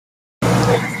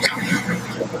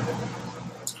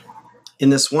In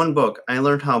this one book, I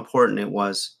learned how important it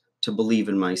was to believe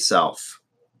in myself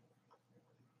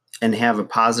and have a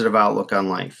positive outlook on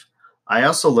life. I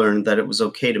also learned that it was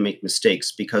okay to make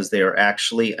mistakes because they are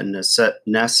actually a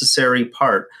necessary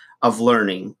part of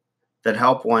learning that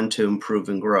help one to improve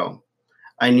and grow.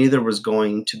 I knew there was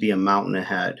going to be a mountain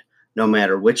ahead. No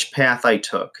matter which path I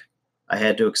took, I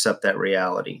had to accept that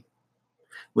reality.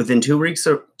 Within 2 weeks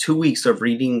of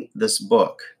reading this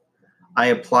book, I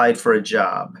applied for a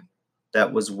job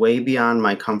that was way beyond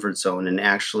my comfort zone and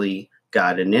actually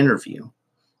got an interview.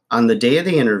 On the day of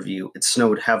the interview, it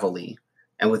snowed heavily,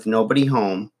 and with nobody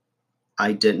home,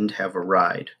 I didn't have a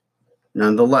ride.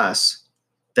 Nonetheless,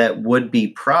 that would-be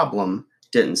problem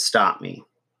didn't stop me.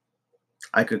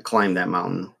 I could climb that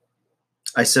mountain.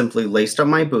 I simply laced up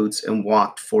my boots and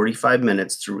walked 45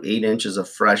 minutes through 8 inches of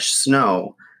fresh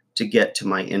snow to get to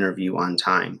my interview on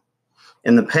time.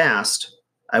 In the past,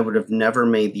 I would have never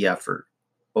made the effort,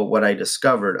 but what I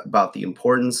discovered about the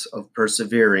importance of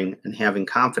persevering and having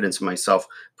confidence in myself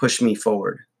pushed me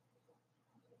forward.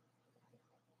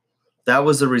 What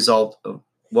was the result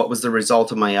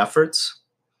of my efforts?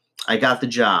 I got the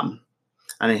job,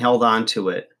 and I held on to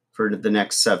it for the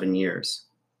next 7 years.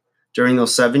 During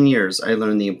those 7 years, I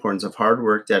learned the importance of hard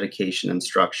work, dedication, and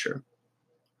structure.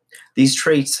 These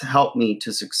traits helped me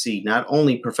to succeed not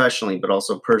only professionally, but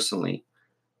also personally.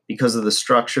 Because of the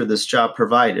structure this job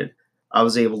provided, I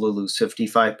was able to lose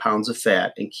 55 pounds of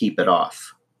fat and keep it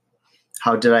off.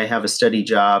 How did I have a steady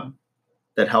job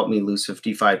that helped me lose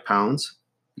 55 pounds?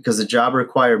 Because the job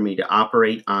required me to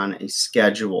operate on a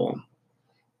schedule.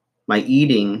 My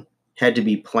eating had to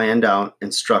be planned out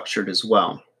and structured as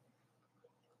well.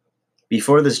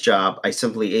 Before this job, I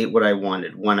simply ate what I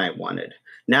wanted when I wanted.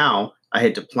 Now, I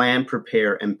had to plan,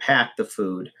 prepare, and pack the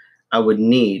food I would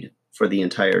need for the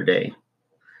entire day.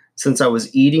 Since I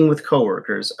was eating with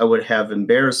coworkers, I would have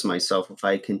embarrassed myself if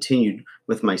I continued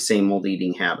with my same old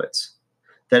eating habits.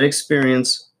 That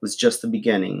experience was just the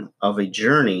beginning of a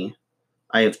journey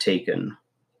I have taken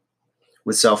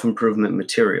with self-improvement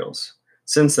materials.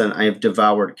 Since then, I have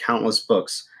devoured countless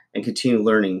books and continue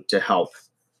learning to help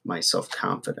my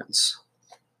self-confidence.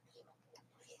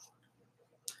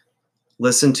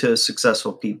 Listen to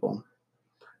successful people.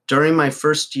 During my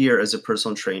first year as a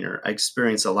personal trainer, I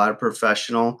experienced a lot of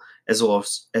professional as well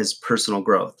as personal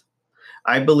growth.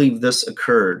 I believe this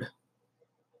occurred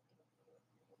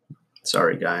as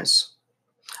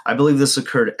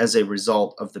a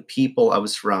result of the people I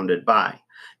was surrounded by.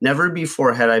 Never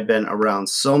before had I been around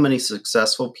so many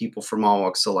successful people from all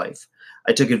walks of life.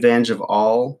 I took advantage of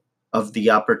all of the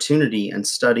opportunity and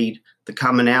studied the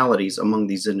commonalities among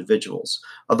these individuals.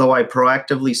 Although I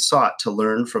proactively sought to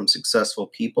learn from successful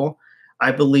people,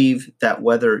 I believe that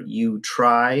whether you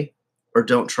try or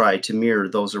don't try to mirror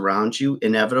those around you,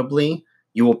 inevitably,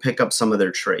 you will pick up some of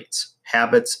their traits,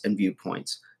 habits, and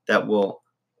viewpoints that will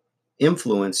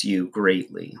influence you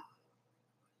greatly.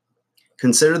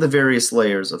 Consider the various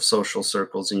layers of social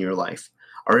circles in your life.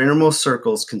 Our innermost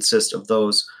circles consist of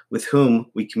those with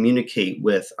whom we communicate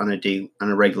with on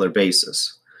a regular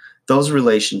basis. Those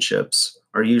relationships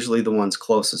are usually the ones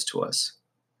closest to us,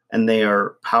 and they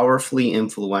are powerfully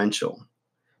influential.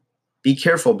 Be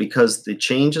careful because the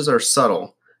changes are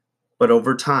subtle, but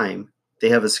over time, they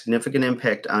have a significant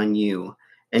impact on you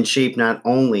and shape not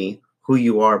only who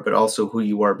you are, but also who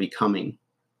you are becoming.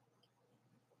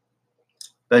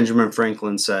 Benjamin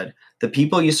Franklin said, "The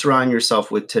people you surround yourself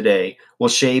with today will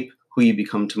shape who you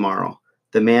become tomorrow.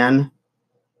 The man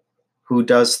who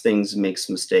does things makes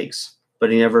mistakes,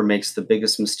 but he never makes the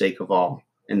biggest mistake of all,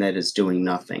 and that is doing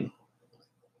nothing."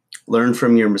 Learn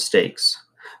from your mistakes.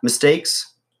 Mistakes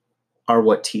are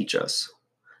what teach us.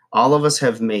 All of us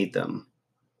have made them,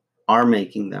 are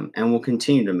making them, and will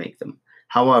continue to make them.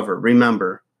 However,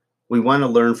 remember, we want to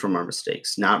learn from our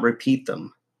mistakes, not repeat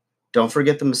them. Don't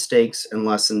forget the mistakes and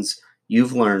lessons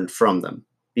you've learned from them.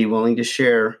 Be willing to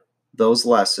share those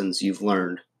lessons you've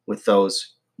learned with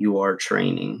those you are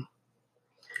training.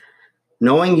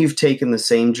 Knowing you've taken the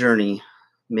same journey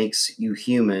makes you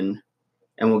human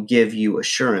and will give you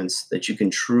assurance that you can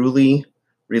truly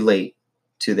relate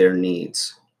to their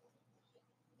needs.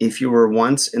 If you were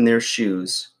once in their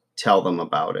shoes, tell them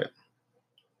about it.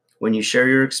 When you share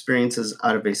your experiences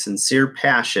out of a sincere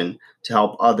passion to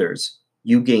help others,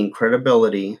 you gain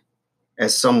credibility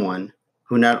as someone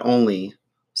who not only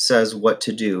says what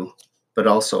to do, but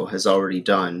also has already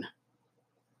done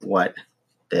what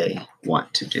they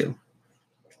want to do.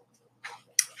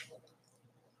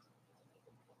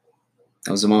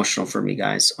 That was emotional for me,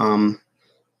 guys.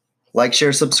 Like,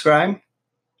 share, subscribe.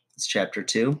 It's chapter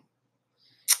 2.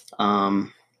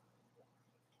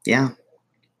 Yeah.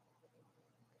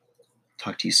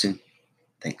 Talk to you soon.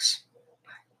 Thanks.